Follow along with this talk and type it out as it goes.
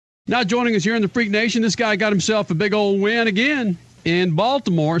Now joining us here in the Freak Nation, this guy got himself a big old win again in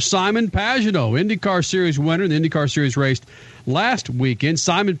Baltimore. Simon Pagenaud, IndyCar Series winner. The IndyCar Series raced last weekend.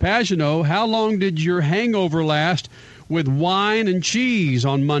 Simon Pagenaud, how long did your hangover last with wine and cheese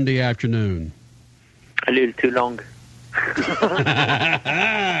on Monday afternoon? A little too long. Attaboy.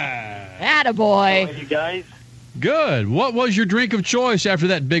 How are you guys? Good. What was your drink of choice after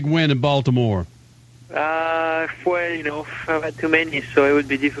that big win in Baltimore? Well, I've had too many, so it would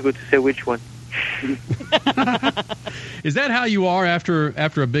be difficult to say which one. Is that how you are after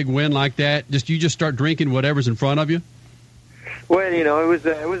a big win like that? You just start drinking whatever's in front of you? Well, it was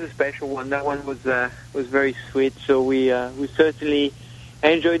a special one. That one was very sweet. So we certainly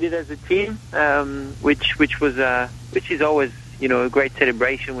enjoyed it as a team, which is always a great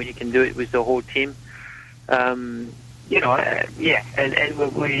celebration when you can do it with the whole team. And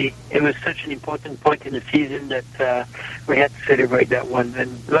it was such an important point in the season that we had to celebrate that one.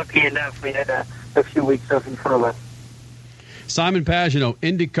 And luckily enough, we had a few weeks off in front of us. Simon Pagenaud,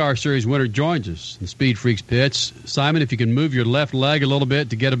 IndyCar Series winner, joins us in Speed Freaks pits. Simon, if you can move your left leg a little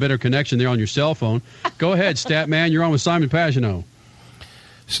bit to get a better connection there on your cell phone. Go ahead, Statman. You're on with Simon Pagenaud.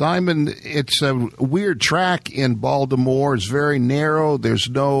 Simon, it's a weird track in Baltimore. It's very narrow. There's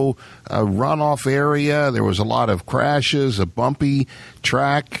no runoff area. There was a lot of crashes, a bumpy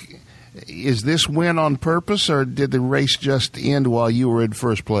track. Is this win on purpose, or did the race just end while you were in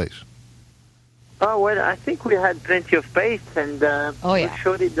first place? Oh, well, I think we had plenty of pace, and we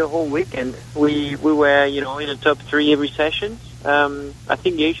showed it the whole weekend. We were, in the top 3 every session. I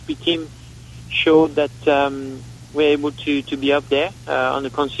think the HP team showed that we're able to be up there on a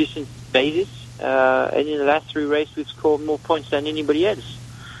consistent basis. And in the last 3 races, we've scored more points than anybody else.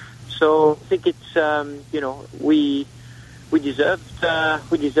 So I think it's, we deserved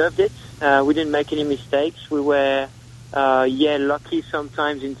it. We didn't make any mistakes. We were, lucky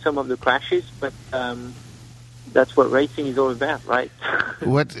sometimes in some of the crashes, but that's what racing is all about, right?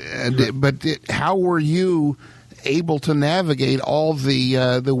 How were you able to navigate all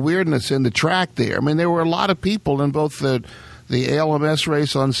the weirdness in the track there? I mean, there were a lot of people in both the ALMS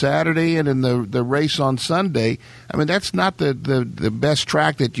race on Saturday and in the race on Sunday. I mean, that's not the best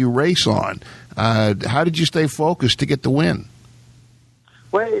track that you race on. How did you stay focused to get the win?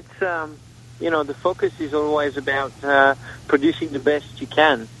 Well, it's the focus is always about producing the best you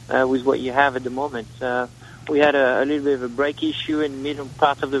can with what you have at the moment. We had a little bit of a brake issue in the middle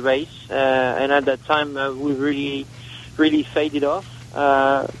part of the race, and at that time we really faded off.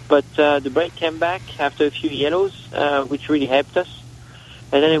 But the brake came back after a few yellows, which really helped us.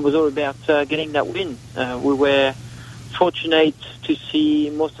 And then it was all about getting that win. We were fortunate to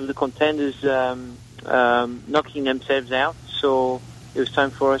see most of the contenders knocking themselves out, so it was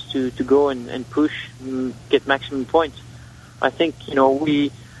time for us to go and push and get maximum points. I think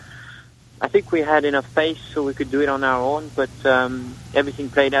we had enough pace so we could do it on our own, but everything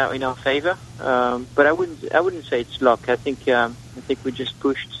played out in our favor. But I wouldn't say it's luck. I think we just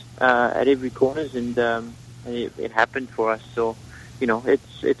pushed at every corners, and it happened for us. So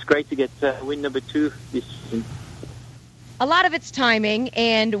it's great to get win number 2 this season. A lot of it's timing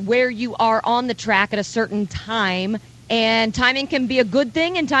and where you are on the track at a certain time. And timing can be a good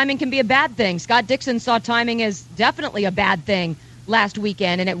thing and timing can be a bad thing. Scott Dixon saw timing as definitely a bad thing last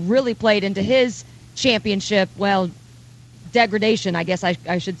weekend, and it really played into his championship, degradation, I guess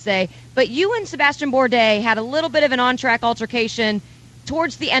I should say. But you and Sebastian Bourdais had a little bit of an on-track altercation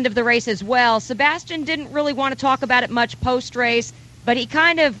towards the end of the race as well. Sebastian didn't really want to talk about it much post-race, but he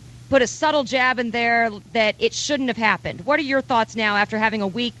kind of put a subtle jab in there that it shouldn't have happened. What are your thoughts now after having a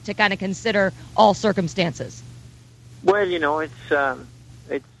week to kind of consider all circumstances? Well,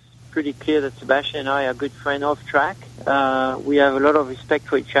 it's pretty clear that Sebastian and I are good friends off track. We have a lot of respect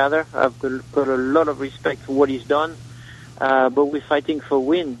for each other. I've got a lot of respect for what he's done. But we're fighting for a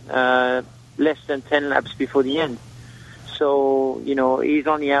win less than 10 laps before the end. So, he's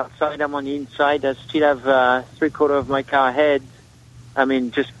on the outside, I'm on the inside. I still have 3/4 of my car ahead. I mean,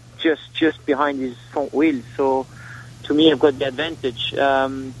 just behind his front wheel. So, to me, I've got the advantage.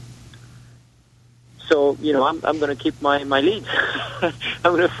 So, I'm going to keep my lead.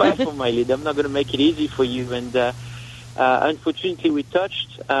 I'm going to fight for my lead. I'm not going to make it easy for you. And unfortunately, we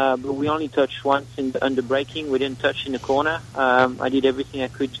touched, but we only touched once under braking. We didn't touch in the corner. I did everything I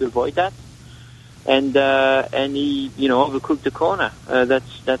could to avoid that. And he, overcooked the corner.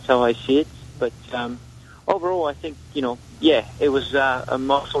 That's how I see it. But overall, I think, it was a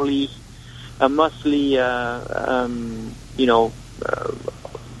muscly,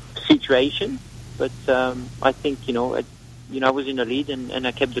 situation. But I think I was in the lead and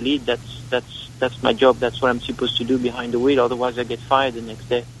I kept the lead. That's my job. That's what I'm supposed to do behind the wheel. Otherwise, I get fired the next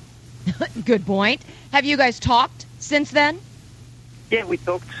day. Good point. Have you guys talked since then? Yeah, we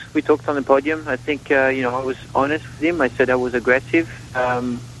talked. We talked on the podium. I think I was honest with him. I said I was aggressive.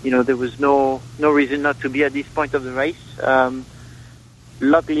 There was no reason not to be at this point of the race.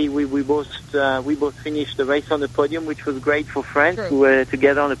 Luckily, we both finished the race on the podium, which was great for friends who were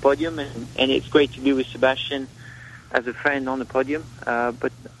together on the podium, and it's great to be with Sebastian as a friend on the podium.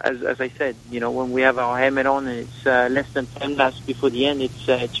 But as I said, when we have our helmet on and it's less than 10 laps before the end,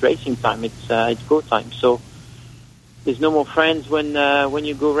 it's racing time. It's go time. So there's no more friends when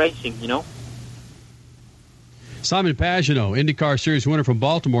you go racing. Simon Pagenaud, IndyCar Series winner from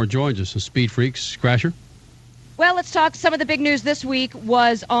Baltimore, joins us. Speed Freaks, Crasher. Well, let's talk. Some of the big news this week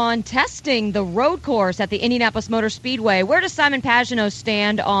was on testing the road course at the Indianapolis Motor Speedway. Where does Simon Pagenaud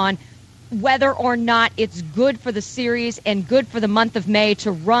stand on whether or not it's good for the series and good for the month of May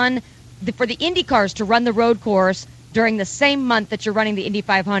to run, for the IndyCars to run the road course during the same month that you're running the Indy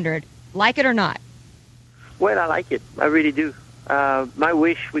 500? Like it or not? Well, I like it. I really do. My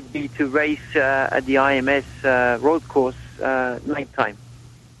wish would be to race at the IMS road course nighttime.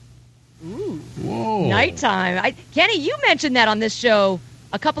 Ooh. Whoa. Nighttime. Kenny, you mentioned that on this show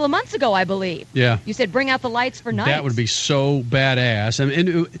a couple of months ago, I believe. Yeah. You said bring out the lights for nights. That would be so badass. I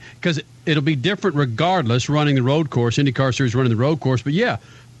mean, because it'll be different regardless running the road course, IndyCar Series running the road course. But, yeah,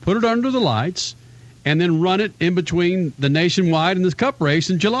 put it under the lights and then run it in between the Nationwide and the Cup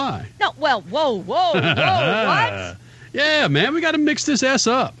race in July. No, well, whoa, what? Yeah, man, we got to mix this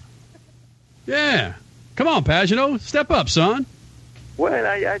up. Yeah. Come on, Pagenaud. Step up, son. Well,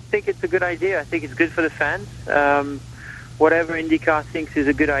 I think it's a good idea. I think it's good for the fans. Whatever IndyCar thinks is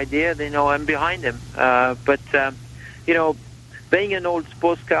a good idea, they know I'm behind them. But being an old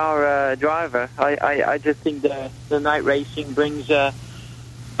sports car driver, I just think the night racing brings a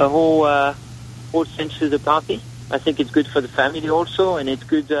whole sense to the party. I think it's good for the family also, and it's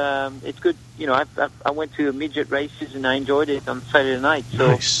good. It's good. I went to midget races and I enjoyed it on Saturday night. So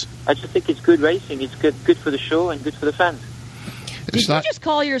nice. I just think it's good racing. It's good for the show and good for the fans. Did you just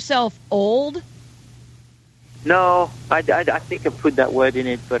call yourself old? No, I think I put that word in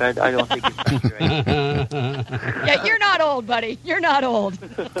it, but I don't think it's accurate. Yeah, you're not old, buddy. You're not old.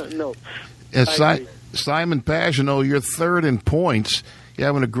 No. Simon Pagenaud, you're third in points. You're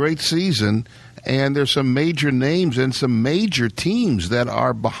having a great season, and there's some major names and some major teams that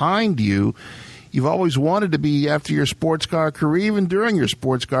are behind you. You've always wanted to be after your sports car career, even during your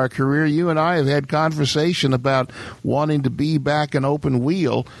sports car career. You and I have had conversation about wanting to be back in open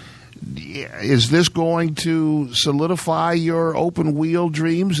wheel. Is this going to solidify your open wheel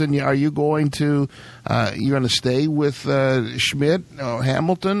dreams? And are you going to stay with Schmidt or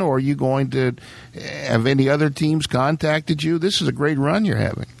Hamilton, or are you going to have any other teams contacted you? This is a great run you're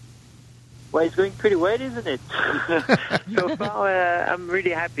having. Well, it's going pretty well, isn't it? So far, I'm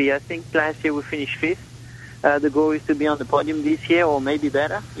really happy. I think last year we finished fifth. The goal is to be on the podium this year, or maybe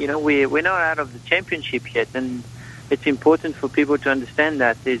better. We're not out of the championship yet, and it's important for people to understand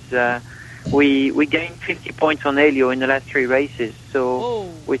that. We gained 50 points on Helio in the last 3 races,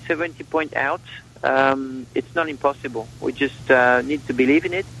 so we're 70 points out. It's not impossible. We just need to believe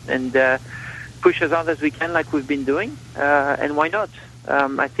in it and push as hard as we can, like we've been doing. And why not?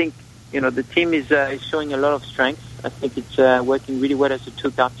 I think the team is showing a lot of strength. I think it's working really well as a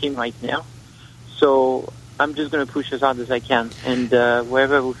 2-car team right now. So I'm just going to push as hard as I can, and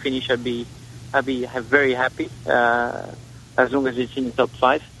wherever we finish, I'll be very happy, as long as it's in the top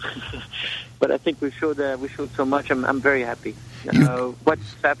 5. But I think we showed so much. I'm very happy.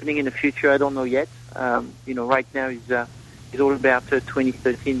 What's happening in the future, I don't know yet. Right now is all about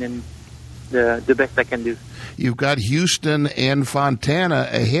 2013 and the best I can do. You've got Houston and Fontana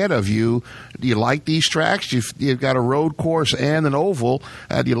ahead of you. Do you like these tracks? You've got a road course and an oval.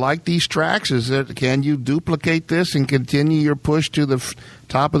 Do you like these tracks? Can you duplicate this and continue your push to the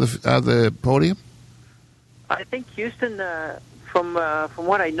top of the podium? I think Houston, from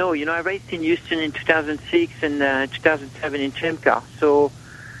what I know, I raced in Houston in 2006 and 2007 in Champ Car. So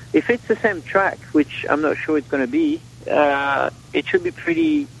if it's the same track, which I'm not sure it's going to be, it should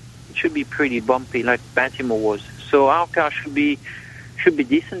be pretty bumpy like Baltimore was. So our car should be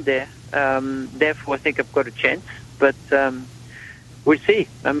decent there. Therefore, I think I've got a chance. But we'll see.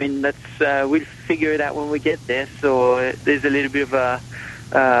 I mean, we'll figure it out when we get there. So there's a little bit of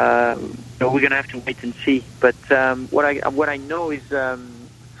we're going to have to wait and see. But what I know is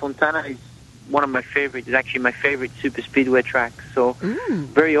Fontana is one of my favorites. It's actually my favorite super speedway track. So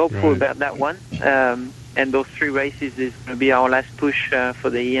very hopeful about that one. And those 3 races is going to be our last push for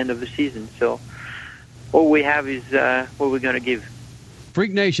the end of the season. So all we have is what we're going to give.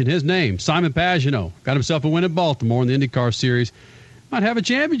 Freak Nation, his name, Simon Pagenaud, got himself a win at Baltimore in the IndyCar Series. Might have a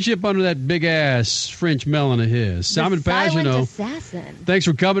championship under that big-ass French melon of his. Simon Pagenaud. Assassin. Thanks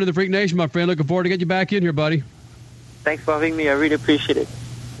for coming to the Freak Nation, my friend. Looking forward to getting you back in here, buddy. Thanks for having me. I really appreciate it.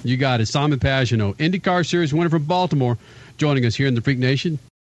 You got it. Simon Pagenaud, IndyCar Series winner from Baltimore, joining us here in the Freak Nation.